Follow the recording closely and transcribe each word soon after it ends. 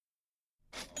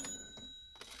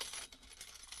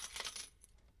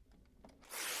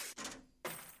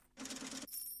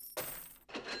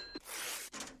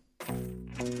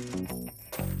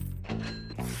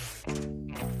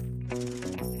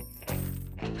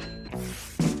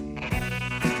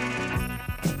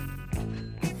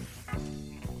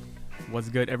What's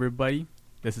good, everybody?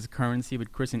 This is Currenci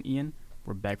with Chris and Ian.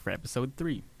 We're back for episode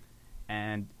 3.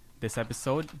 And this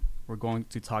episode, we're going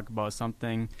to talk about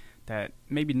something that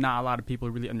maybe not a lot of people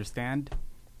really understand.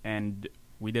 And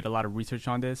we did a lot of research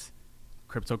on this,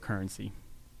 cryptocurrency.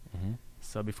 Mm-hmm.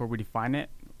 So before we define it,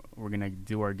 we're going to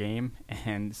do our game.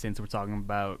 And since we're talking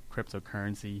about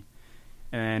cryptocurrency,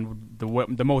 and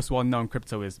the most well-known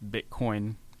crypto is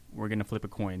Bitcoin, we're going to flip a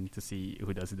coin to see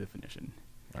who does the definition.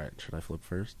 All right, should I flip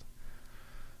first?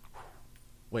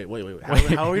 Wait.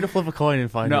 How are we to flip a coin and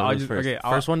find out who's first? Okay,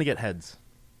 first one to get heads.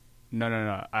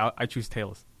 No. I choose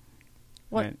tails.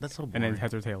 What? That's so boring. And then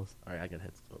heads or tails. All right, I get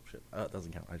heads. Oh, shit. That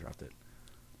doesn't count. I dropped it.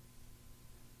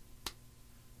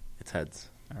 It's heads.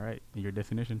 All right, your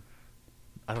definition.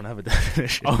 I don't have a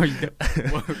definition. Oh,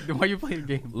 why are you playing the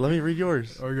game? Let me read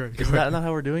yours. Okay. Is that not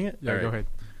how we're doing it? Yeah, All right. go ahead.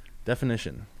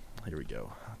 Definition. Here we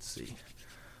go. Let's see.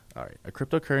 All right. A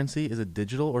cryptocurrency is a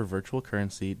digital or virtual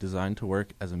currency designed to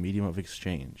work as a medium of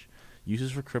exchange.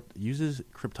 Uses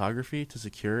cryptography to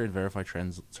secure and verify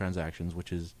transactions,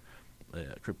 which is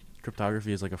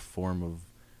cryptography is like a form of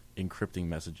encrypting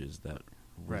messages that.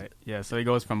 Right. Yeah. So it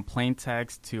goes from plain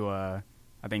text to I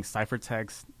think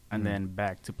ciphertext, and then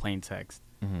back to plain text.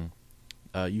 Mm-hmm.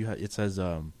 It says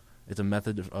it's a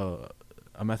method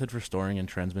for storing and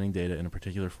transmitting data in a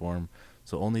particular form.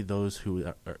 So only those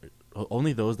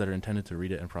that are intended to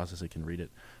read it and process it can read it.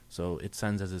 So it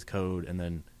sends as its code, and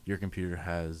then your computer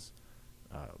has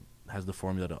the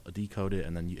formula to decode it,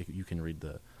 and then you can read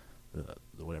the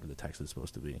whatever the text is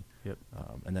supposed to be. Yep.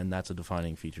 And then that's a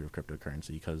defining feature of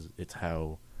cryptocurrency because it's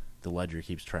how the ledger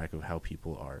keeps track of how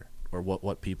people are or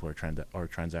what people are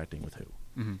transacting with who.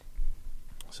 Mm-hmm.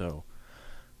 So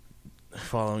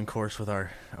following course with our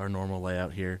normal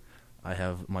layout here, I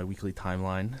have my weekly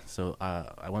timeline. So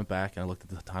I went back and I looked at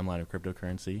the timeline of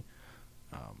cryptocurrency.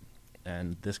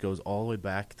 And this goes all the way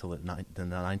back to the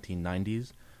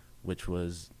 1990s, which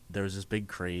was there was this big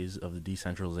craze of the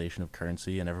decentralization of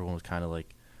currency, and everyone was kind of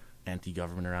like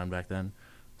anti-government around back then.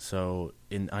 So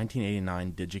in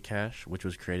 1989, DigiCash, which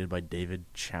was created by David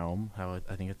Chaum, I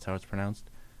think that's how it's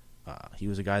pronounced, he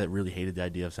was a guy that really hated the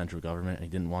idea of central government, and he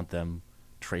didn't want them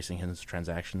tracing his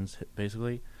transactions,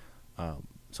 basically.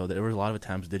 So there were a lot of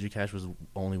attempts. DigiCash was the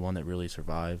only one that really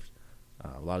survived.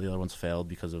 A lot of the other ones failed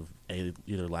because of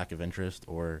either lack of interest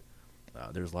or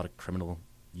there was a lot of criminal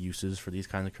uses for these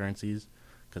kinds of currencies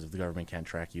because if the government can't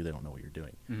track you, they don't know what you're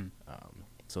doing. Mm-hmm.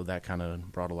 So that kind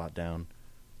of brought a lot down.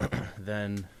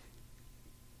 Then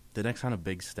the next kind of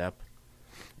big step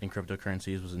in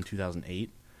cryptocurrencies was in 2008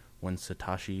 when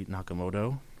Satoshi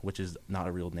Nakamoto, which is not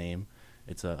a real name,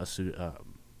 it's a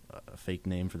fake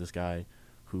name for this guy,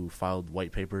 who filed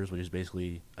white papers, which is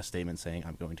basically a statement saying,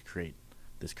 I'm going to create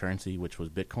this currency, which was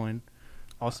Bitcoin.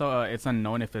 Also, it's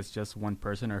unknown if it's just one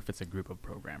person or if it's a group of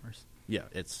programmers. Yeah,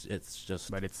 it's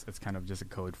just... But it's kind of just a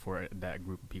code for that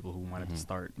group of people who wanted to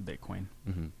start Bitcoin.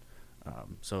 Mm-hmm.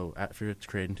 So after it's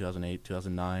created in 2008,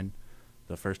 2009,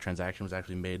 the first transaction was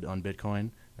actually made on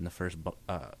Bitcoin, and the first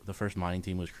mining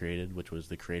team was created, which was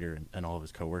the creator and all of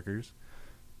his coworkers.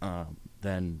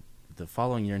 Then the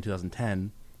following year in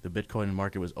 2010, the Bitcoin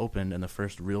market was opened, and the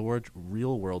first real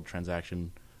world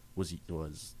transaction was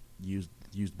used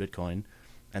Bitcoin,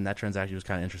 and that transaction was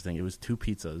kind of interesting. It was 2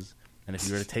 pizzas, and if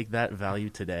you were to take that value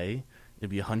today, it'd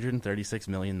be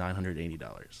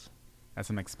 $136,980. That's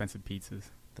some expensive pizzas.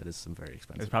 That is some very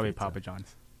expensive. It's probably pizza. Papa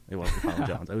John's. It was Papa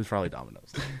John's. It was probably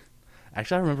Domino's.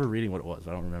 Actually, I remember reading what it was, but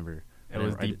I don't remember. It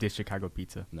was deep dish Chicago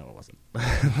pizza. No, it wasn't.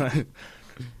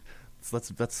 So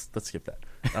let's skip that.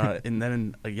 And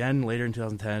then again later in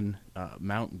 2010,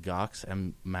 Mount Gox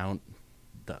and Mount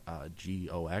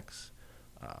GOX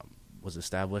was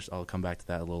established. I'll come back to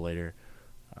that a little later.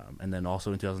 And then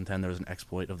also in 2010, there was an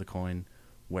exploit of the coin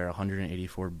where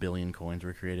 184 billion coins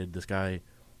were created. This guy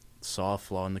saw a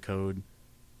flaw in the code,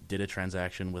 did a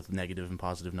transaction with negative and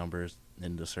positive numbers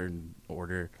in a certain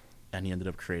order, and he ended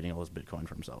up creating all this Bitcoin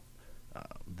for himself.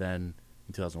 Then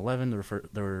in 2011,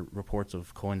 there were reports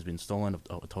of coins being stolen,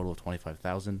 a total of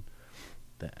 25,000.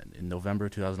 Then in November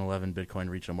 2011, Bitcoin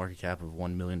reached a market cap of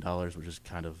 $1 million, which is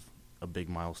kind of a big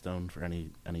milestone for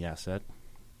any asset.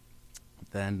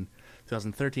 Then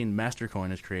 2013,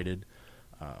 Mastercoin is created,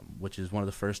 which is one of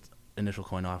the first initial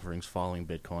coin offerings following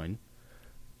Bitcoin.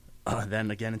 Then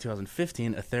again in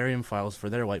 2015, Ethereum files for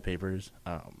their white papers.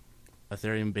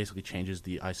 Ethereum basically changes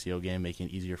the ICO game, making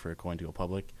it easier for a coin to go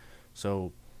public.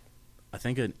 So I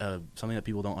think something that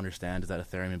people don't understand is that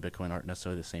Ethereum and Bitcoin aren't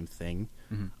necessarily the same thing.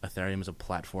 Mm-hmm. Ethereum is a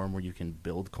platform where you can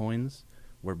build coins,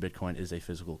 where Bitcoin is a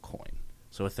physical coin.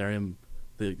 So Ethereum,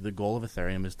 the goal of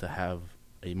Ethereum is to have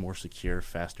a more secure,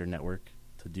 faster network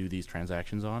to do these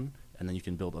transactions on, and then you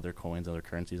can build other coins, other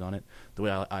currencies on it. The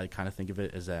way I kind of think of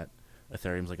it is that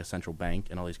Ethereum's like a central bank,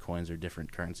 and all these coins are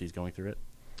different currencies going through it.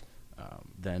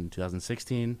 Then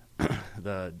 2016,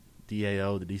 the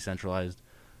DAO, the Decentralized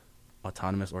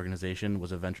Autonomous Organization,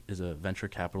 is a venture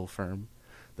capital firm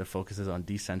that focuses on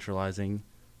decentralizing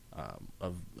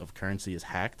of currency is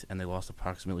hacked, and they lost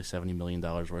approximately $70 million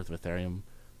worth of Ethereum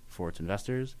for its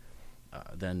investors.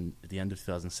 Then at the end of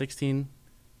 2016,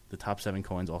 the top 7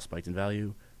 coins all spiked in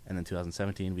value, and then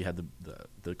 2017 we had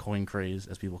the coin craze,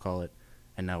 as people call it,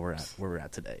 and now we're at where we're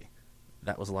at today.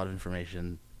 That was a lot of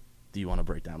information. Do you want to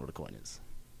break down what a coin is?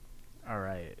 All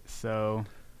right. So,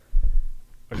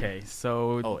 okay.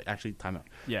 So. Oh, actually, time out.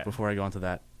 Yeah. Before I go on to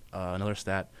that, another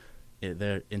stat.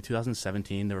 In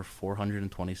 2017, there were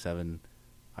 427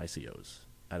 ICOs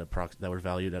that were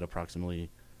valued at approximately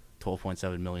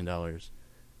 $12.7 million.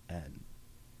 And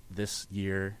this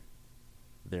year,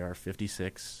 there are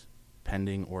 56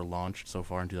 pending or launched so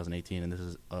far in 2018, and this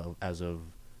is as of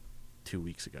 2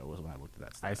 weeks ago was when I looked at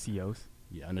that stat. ICOs?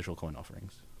 Yeah, initial coin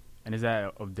offerings. And is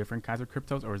that of different kinds of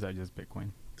cryptos, or is that just Bitcoin?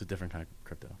 It's a different kind of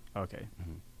crypto. Okay.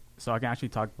 Mm-hmm. So I can actually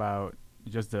talk about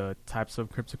just the types of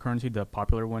cryptocurrency, the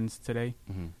popular ones today.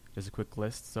 Mm-hmm. Just a quick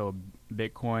list. So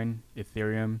Bitcoin,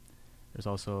 Ethereum. There's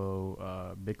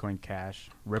also Bitcoin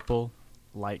Cash, Ripple,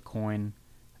 Litecoin,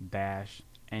 Dash,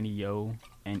 NEO,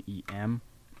 NEM,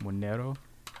 Monero,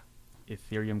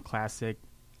 Ethereum Classic,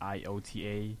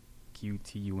 IOTA,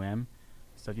 QTUM.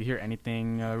 So if you hear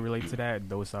anything related to that,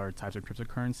 those are types of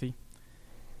cryptocurrency.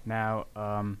 Now,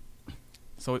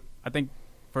 so I think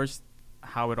first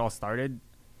how it all started.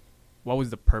 What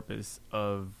was the purpose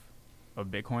of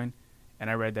Bitcoin? And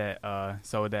I read that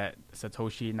so that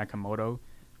Satoshi Nakamoto,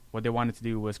 what they wanted to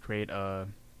do was create I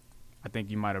think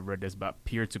you might have read this, about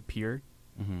peer-to-peer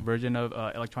Mm-hmm. version of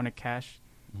electronic cash,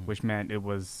 Mm-hmm. which meant it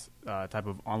was a type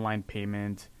of online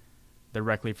payment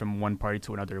directly from one party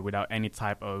to another without any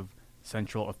type of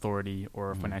central authority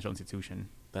or Mm-hmm. financial institution.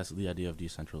 That's the idea of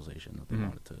decentralization that they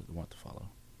Mm-hmm. want to follow.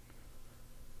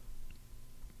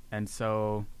 And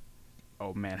so,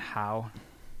 oh man, how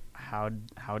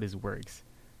this works?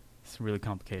 It's really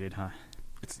complicated, huh?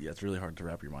 It's really hard to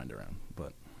wrap your mind around,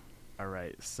 but All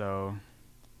right, so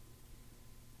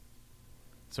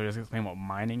just explain what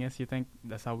mining is. You think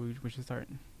that's how we should start?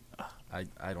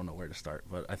 I don't know where to start,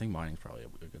 but I think mining's probably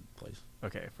a good place.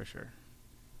 Okay, for sure.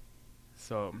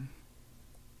 So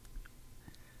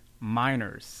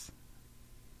miners,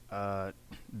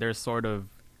 they're sort of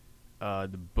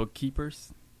the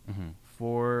bookkeepers Mm-hmm.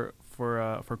 for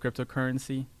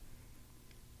cryptocurrency.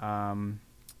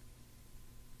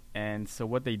 And so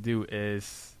what they do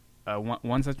is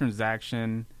once a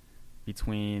transaction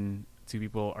between two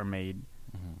people are made,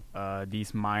 Mm-hmm.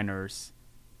 these miners,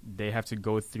 they have to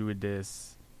go through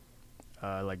this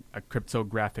like a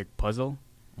cryptographic puzzle,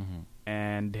 Mm-hmm.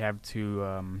 and they have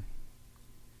to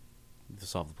To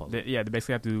solve the puzzle. they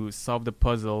basically have to solve the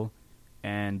puzzle,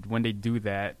 and when they do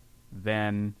that,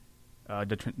 then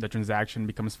the transaction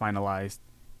becomes finalized.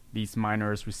 These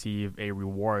miners receive a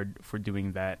reward for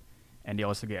doing that, and they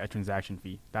also get a transaction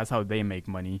fee. That's how they make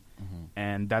money, Mm-hmm.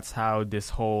 and that's how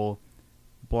this whole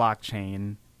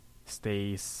blockchain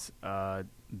stays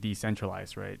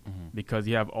decentralized, right? Mm-hmm. Because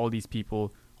you have all these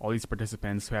people, all these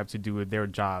participants who have to do their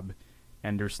job,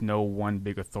 and there's no one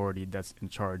big authority that's in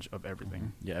charge of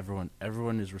everything. Yeah,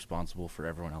 everyone is responsible for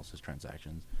everyone else's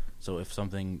transactions. So if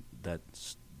something that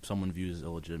someone views as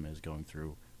illegitimate is going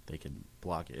through, they can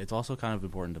block it. It's also kind of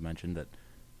important to mention that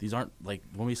these aren't, like,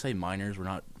 when we say miners, we're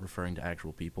not referring to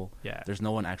actual people. Yeah. There's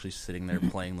no one actually sitting there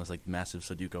playing this like massive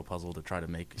Sudoku puzzle to try to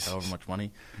make however much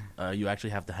money. You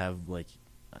actually have to have like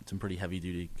some pretty heavy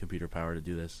duty computer power to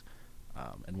do this.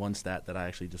 And one stat that I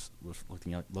actually just was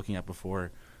looking at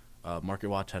before,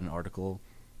 MarketWatch had an article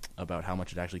about how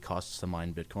much it actually costs to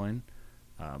mine Bitcoin.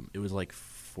 It was like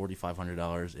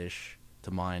 $4,500 ish to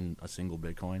mine a single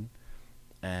Bitcoin.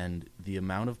 And the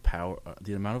amount of power,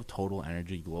 the amount of total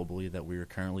energy globally that we are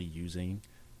currently using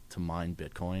to mine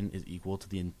Bitcoin is equal to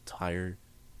the entire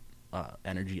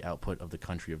energy output of the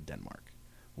country of Denmark,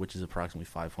 which is approximately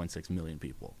 5.6 million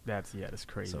people. That's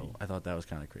crazy. So I thought that was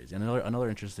kind of crazy. And another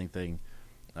interesting thing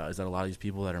is that a lot of these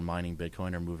people that are mining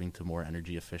Bitcoin are moving to more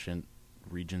energy efficient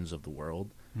regions of the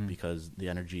world because the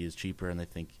energy is cheaper, and they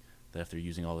think that if they're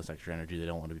using all this extra energy, they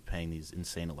don't want to be paying these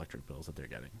insane electric bills that they're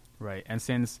getting. Right. And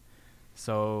since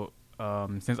a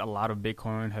lot of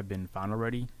Bitcoin have been found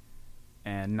already,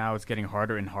 and now it's getting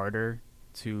harder and harder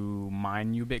to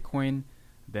mine new Bitcoin,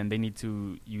 then they need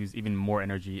to use even more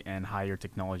energy and higher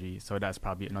technology. So that's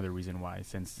probably another reason why,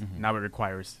 since now it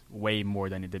requires way more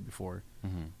than it did before.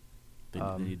 Mm-hmm.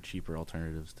 They need cheaper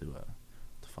alternatives to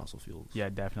fossil fuels. Yeah,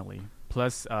 definitely.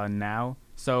 Plus, now,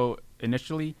 so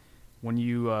initially, when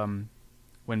you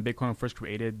when Bitcoin first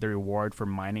created, the reward for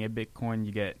mining a Bitcoin,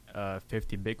 you get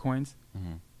 50 Bitcoins,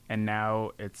 Mm-hmm. and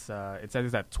now it says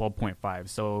it's at 12.5.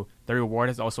 So the reward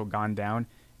has also gone down,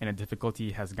 and the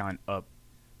difficulty has gone up.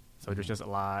 So there's just a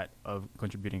lot of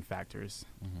contributing factors.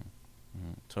 Mm-hmm.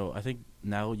 Mm-hmm. So I think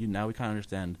now we kind of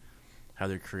understand how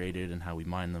they're created and how we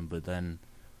mine them, but then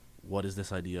what is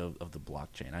this idea of the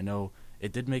blockchain? I know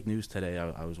it did make news today.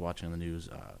 I was watching on the news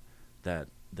that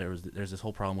there's this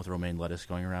whole problem with romaine lettuce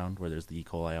going around where there's the E.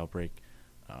 coli outbreak,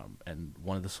 and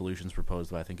one of the solutions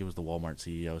proposed by, I think it was the Walmart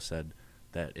CEO, said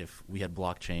that if we had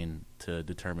blockchain to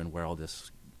determine where all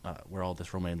this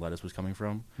romaine lettuce was coming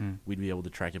from, we'd be able to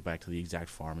track it back to the exact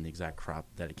farm and the exact crop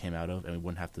that it came out of, and we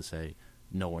wouldn't have to say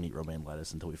no one eat romaine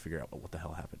lettuce until we figure out what the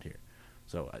hell happened here.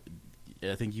 So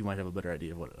I think you might have a better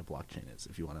idea of what a blockchain is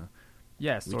if you want to.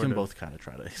 Yeah, we can both kind of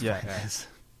try to explain this.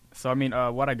 So I mean,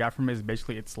 what I got from it is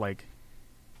basically it's like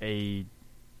a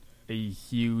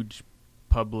huge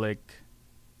public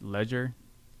ledger,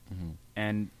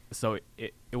 and so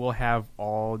it will have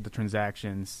all the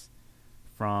transactions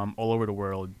from all over the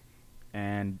world,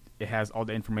 and it has all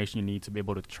the information you need to be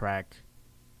able to track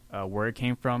where it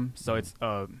came from. So it's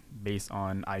based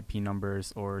on IP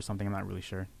numbers or something. I'm not really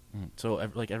sure. So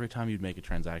every time you'd make a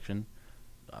transaction,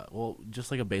 well,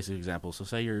 just like a basic example. So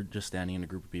say you're just standing in a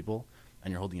group of people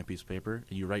and you're holding a piece of paper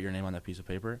and you write your name on that piece of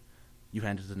paper. You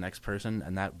hand it to the next person,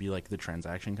 and that'd be like the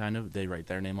transaction kind of. They write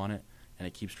their name on it, and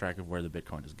it keeps track of where the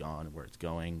Bitcoin is gone and where it's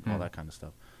going, all that kind of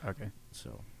stuff. Okay.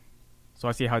 So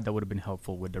I see how that would have been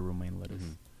helpful with the romaine lettuce.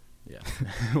 Yeah,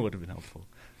 it would have been helpful.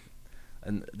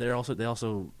 And there's also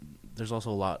a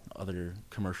lot other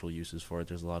commercial uses for it.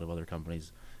 There's a lot of other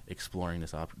companies exploring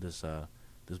this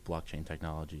blockchain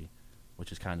technology, which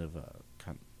has kind of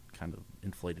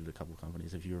inflated a couple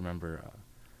companies. If you remember,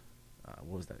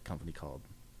 what was that company called?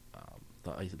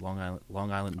 The Long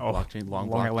Island blockchain.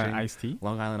 Long Island Iced Tea.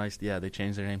 Long Island Iced Tea. Yeah, they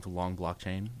changed their name to Long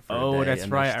Blockchain. Oh, that's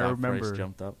and right. their stock I remember. Price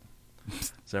jumped up.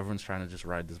 So everyone's trying to just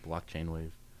ride this blockchain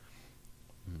wave.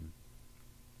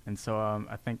 And so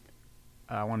I think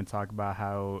I want to talk about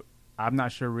how I'm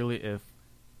not sure really if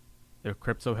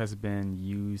crypto has been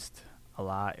used a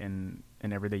lot in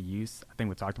everyday use. I think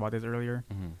we talked about this earlier.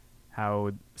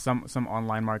 How some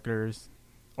online marketers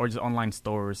or just online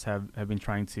stores have been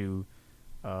trying to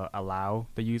allow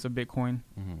the use of Bitcoin.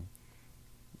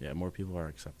 Yeah, more people are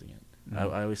accepting it.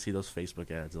 I always see those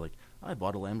Facebook ads like, I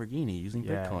bought a Lamborghini using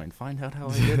Bitcoin. Find out how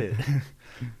I did it.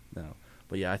 No.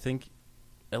 But yeah, I think,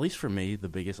 at least for me, the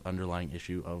biggest underlying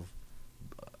issue of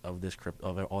all this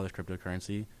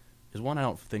cryptocurrency is, one, I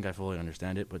don't think I fully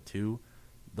understand it, but two,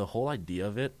 the whole idea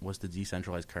of it was to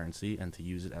decentralize currency and to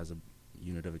use it as a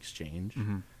unit of exchange.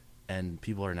 And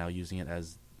people are now using it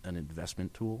as an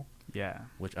investment tool. Yeah.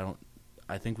 Which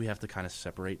I think we have to kind of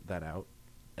separate that out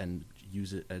and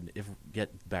use it and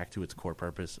get back to its core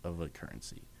purpose of a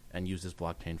currency and use this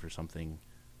blockchain for something,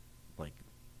 like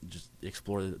just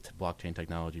explore the blockchain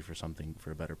technology for something,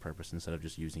 for a better purpose, instead of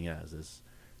just using it as this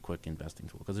quick investing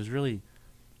tool. Because there's really,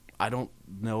 I don't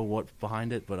know what's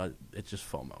behind it, but it's just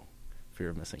FOMO, fear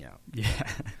of missing out. Yeah.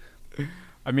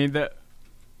 I mean, the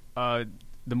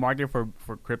market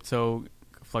for crypto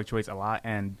fluctuates a lot,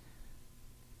 and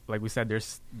like we said,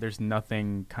 there's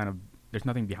nothing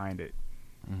behind it.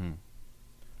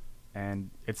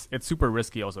 And it's super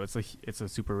risky. Also, it's a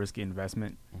super risky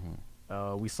investment.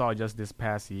 We saw just this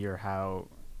past year how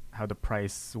the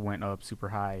price went up super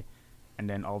high, and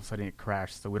then all of a sudden it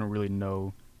crashed. So we don't really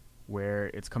know where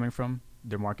it's coming from.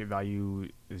 Their market value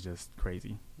is just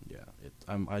crazy. Yeah,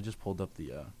 I just pulled up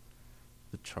the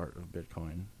chart of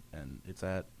Bitcoin, and it's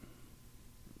at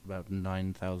about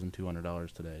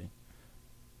 $9,200 today.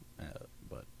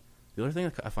 But the other thing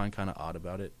that I find kind of odd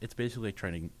about it, it's basically like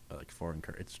trading foreign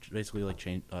currency. It's basically like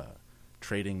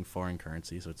trading foreign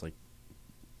currency. So it's like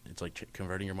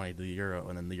converting your money to the euro,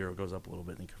 and then the euro goes up a little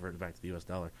bit, and you convert it back to the U.S.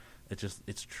 dollar.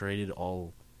 It's traded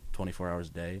all 24 hours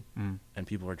a day, and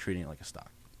people are treating it like a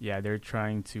stock. Yeah, they're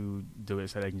trying to do it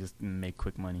so they can just make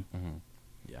quick money.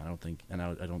 Yeah, I don't think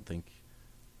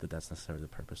that that's necessarily the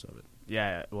purpose of it.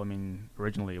 Yeah, well, I mean,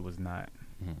 originally it was not.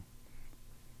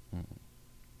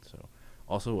 So,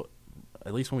 also,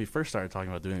 at least when we first started talking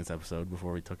about doing this episode,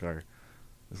 before we took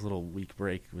this little week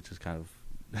break, which is kind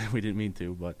of we didn't mean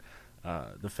to, but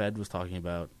the Fed was talking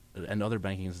about, and other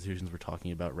banking institutions were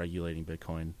talking about regulating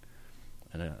Bitcoin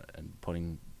and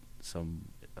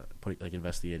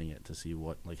investigating it to see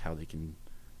how they can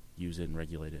use it and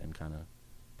regulate it and kind of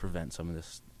prevent some of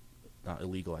this not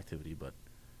illegal activity, but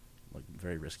like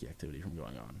very risky activity from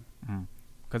going on.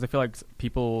 Because I feel like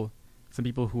people some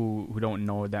people who don't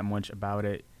know that much about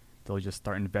it, they'll just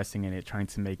start investing in it, trying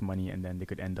to make money, and then they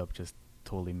could end up just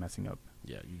totally messing up.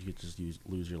 Yeah, you could just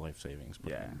lose your life savings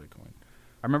putting in Bitcoin.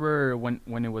 I remember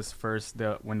when it was first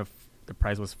the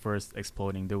price was first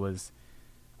exploding, there was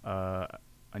a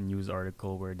news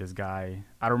article where this guy,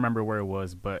 I don't remember where it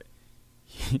was, but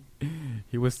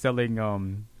he was selling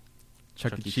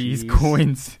Chuck E. Cheese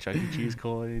coins. Chuck E. Cheese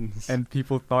coins. And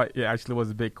people thought it actually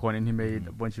was Bitcoin, and he made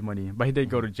a bunch of money. But he did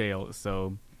go to jail,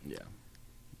 so... Yeah.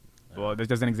 Well, that's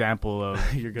just an example of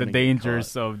the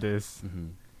dangers of this.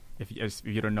 If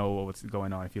you don't know what's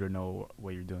going on, if you don't know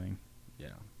what you're doing. Yeah.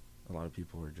 A lot of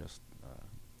people are just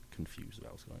confused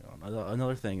about what's going on.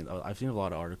 Another thing, I've seen a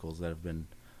lot of articles that have been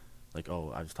like,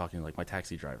 oh, I was talking to like my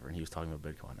taxi driver and he was talking about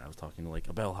Bitcoin. I was talking to like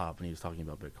a bellhop and he was talking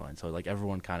about Bitcoin. So like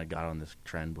everyone kind of got on this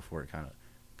trend before it kind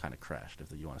of crashed,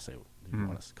 if you want to say, if you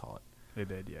want to call it. It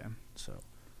did, yeah. So,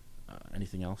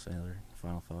 anything else? Any other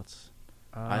final thoughts?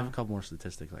 I have a couple more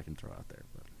statistics I can throw out there,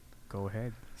 but go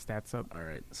ahead. Stats up. All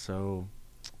right. So,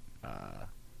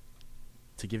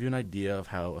 to give you an idea of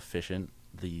how efficient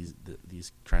these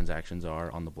transactions are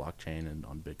on the blockchain and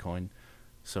on Bitcoin,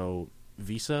 so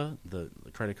Visa, the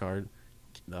credit card,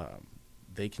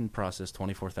 they can process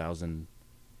 24,000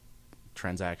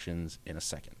 transactions in a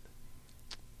second.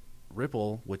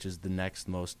 Ripple, which is the next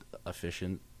most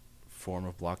efficient form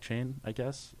of blockchain, I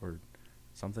guess, or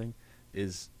something,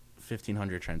 is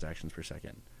 1,500 transactions per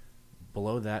second.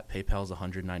 Below that, PayPal is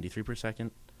 193 per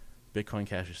second. Bitcoin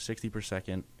Cash is 60 per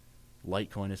second.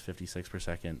 Litecoin is 56 per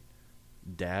second.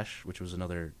 Dash, which was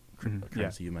another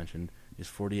currency you mentioned, is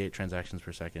 48 transactions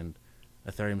per second.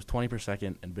 Ethereum is 20 per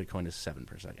second, and Bitcoin is 7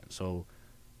 per second. So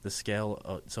the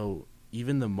scale, so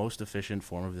even the most efficient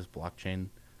form of this blockchain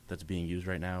that's being used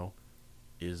right now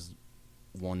is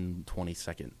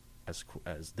 1/22nd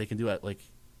as they can do at like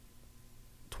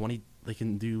 20. They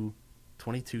can do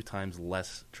 22 times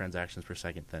less transactions per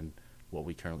second than what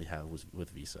we currently have with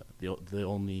Visa. The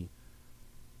only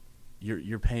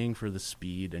you're paying for the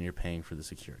speed and you're paying for the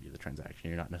security of the transaction.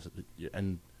 You're not necessarily,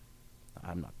 and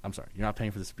I'm sorry, you're not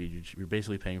paying for the speed. You're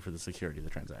basically paying for the security of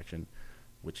the transaction,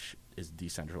 which is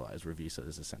decentralized, where Visa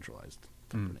is a centralized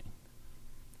company.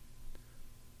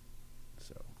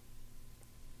 So,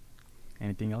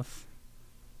 anything else?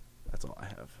 That's all I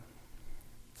have.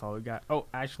 That's all we got. Oh,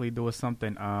 actually, there was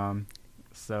something.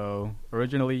 So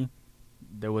originally,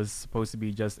 there was supposed to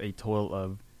be just a total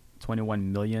of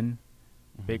 21 million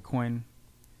Bitcoin,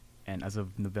 and as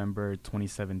of November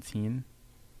 2017,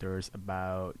 there's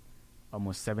about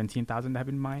almost 17,000 that have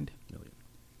been mined.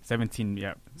 17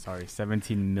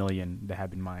 million that have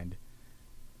been mined.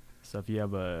 So if you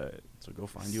have a go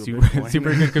find you a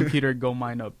super good computer, go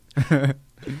mine up. So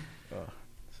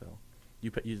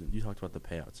you talked about the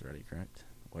payouts already, correct?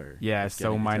 Where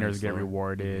so miners get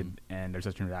rewarded, and there's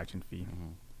a transaction fee.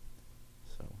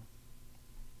 So,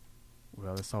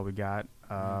 well, that's all we got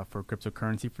for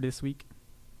cryptocurrency for this week.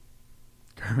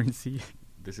 Currency.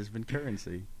 This has been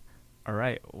Currency. All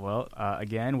right. Well,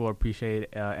 again, we'll appreciate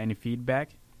any feedback.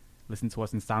 Listen to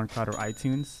us in SoundCloud or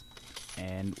iTunes,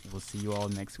 and we'll see you all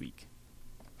next week.